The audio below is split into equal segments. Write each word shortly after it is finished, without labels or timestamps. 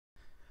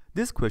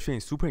This question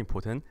is super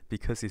important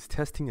because it's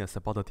testing us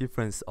about the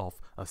difference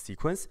of a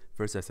sequence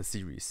versus a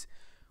series.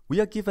 We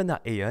are given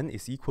that an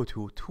is equal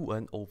to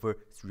 2n over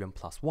 3n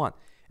plus 1,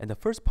 and the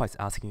first part is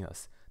asking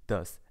us,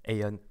 does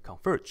an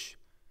converge?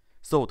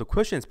 So the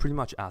question is pretty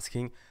much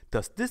asking,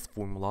 does this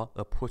formula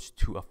approach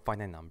to a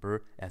finite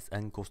number as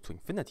n goes to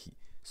infinity?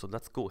 So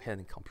let's go ahead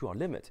and compute our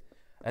limit.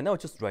 And I'll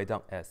just write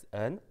down as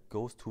n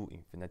goes to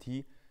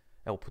infinity,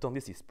 and we'll put on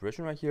this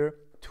expression right here,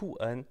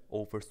 2n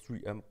over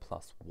 3n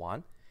plus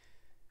 1.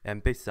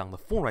 And based on the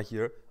form right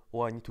here,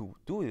 all I need to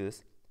do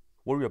is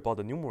worry about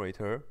the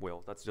numerator.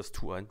 Well, that's just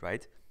 2n,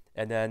 right?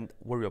 And then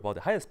worry about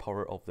the highest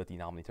power of the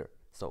denominator,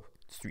 so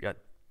 3n.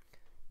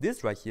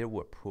 This right here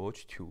will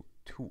approach to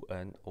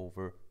 2n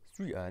over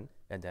 3n,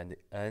 and then the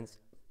n's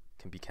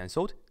can be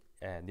cancelled,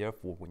 and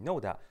therefore we know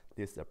that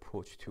this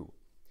approach to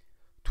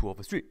 2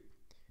 over 3.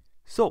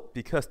 So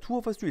because 2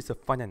 over 3 is a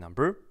finite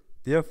number,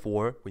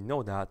 therefore we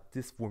know that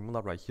this formula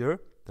right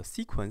here, the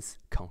sequence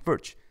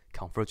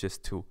converges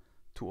to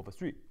 2 over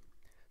 3.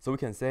 So we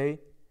can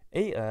say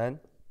an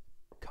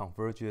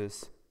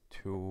converges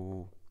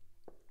to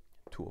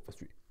 2 over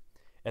 3.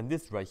 And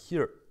this right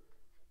here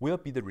will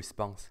be the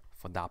response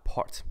for that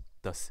part.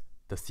 Does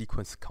the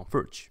sequence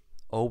converge?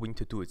 All we need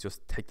to do is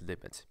just take the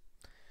limit.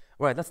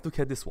 All right, let's look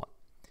at this one.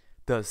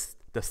 Does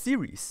the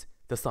series,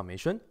 the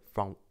summation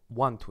from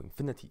 1 to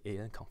infinity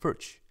an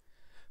converge?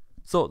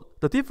 So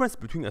the difference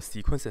between a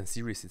sequence and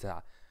series is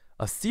that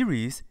a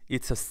series,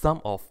 it's a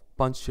sum of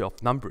bunch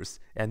of numbers,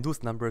 and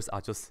those numbers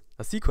are just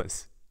a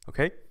sequence,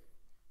 okay?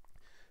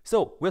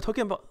 So we're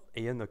talking about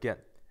an again.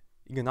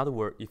 In other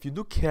words, if you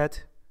look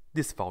at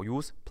these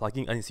values,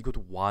 plugging n is equal to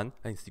 1,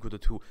 n is equal to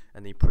 2,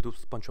 and then you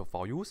produce a bunch of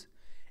values,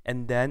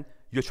 and then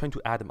you're trying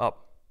to add them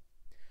up.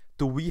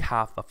 Do we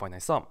have a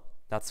finite sum?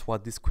 That's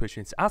what this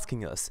question is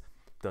asking us.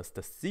 Does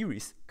the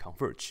series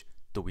converge?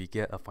 Do we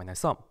get a finite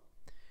sum?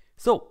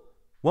 So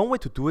one way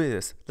to do it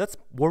is, let's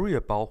worry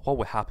about what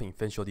will happen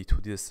eventually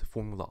to this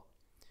formula.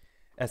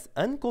 As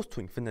n goes to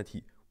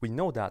infinity, we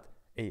know that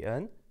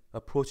an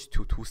approaches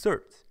to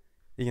 2/3.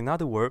 In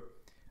other words,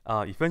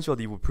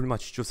 eventually we pretty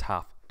much just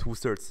have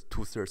 2/3,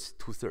 2/3,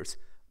 2/3,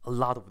 a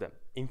lot of them,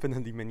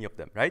 infinitely many of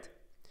them, right?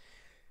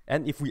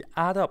 And if we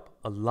add up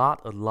a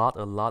lot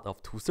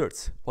of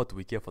 2/3, what do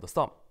we get for the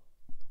sum?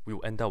 We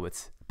will end up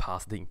with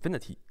past the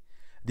infinity.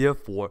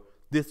 Therefore,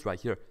 this right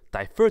here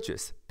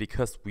diverges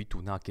because we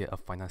do not get a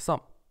finite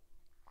sum.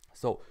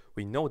 So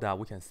we know that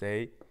we can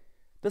say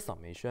the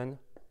summation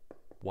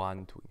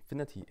 1 to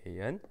infinity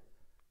an,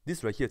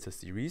 this right here is a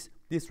series,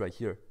 this right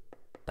here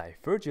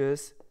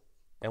diverges,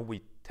 and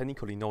we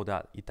technically know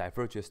that it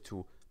diverges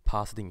to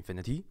past the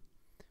infinity,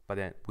 but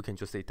then we can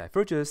just say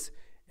diverges,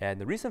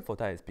 and the reason for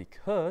that is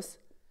because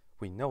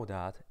we know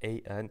that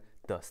an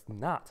does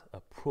not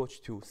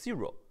approach to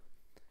 0.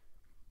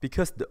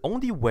 Because the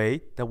only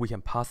way that we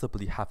can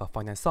possibly have a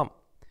finite sum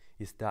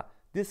is that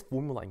this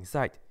formula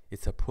inside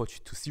is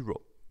approach to 0,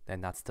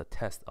 and that's the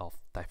test of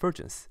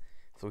divergence.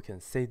 So we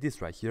can say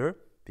this right here,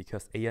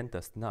 because an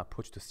does not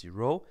approach to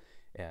 0,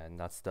 and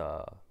that's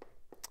the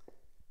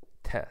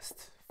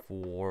test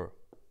for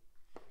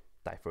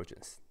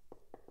divergence.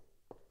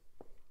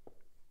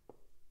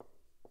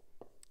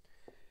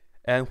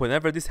 And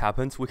whenever this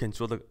happens, we can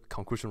draw the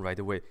conclusion right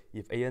away.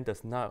 If an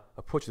does not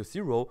approach to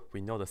 0, we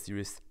know the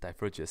series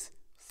diverges.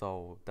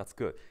 So that's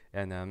good.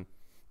 And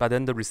but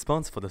then the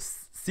response for the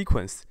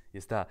sequence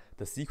is that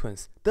the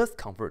sequence does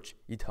converge.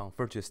 It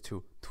converges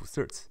to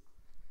 2/3,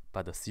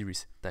 but the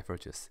series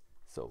diverges.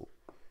 So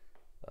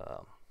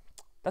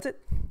that's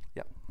it.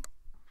 Yeah.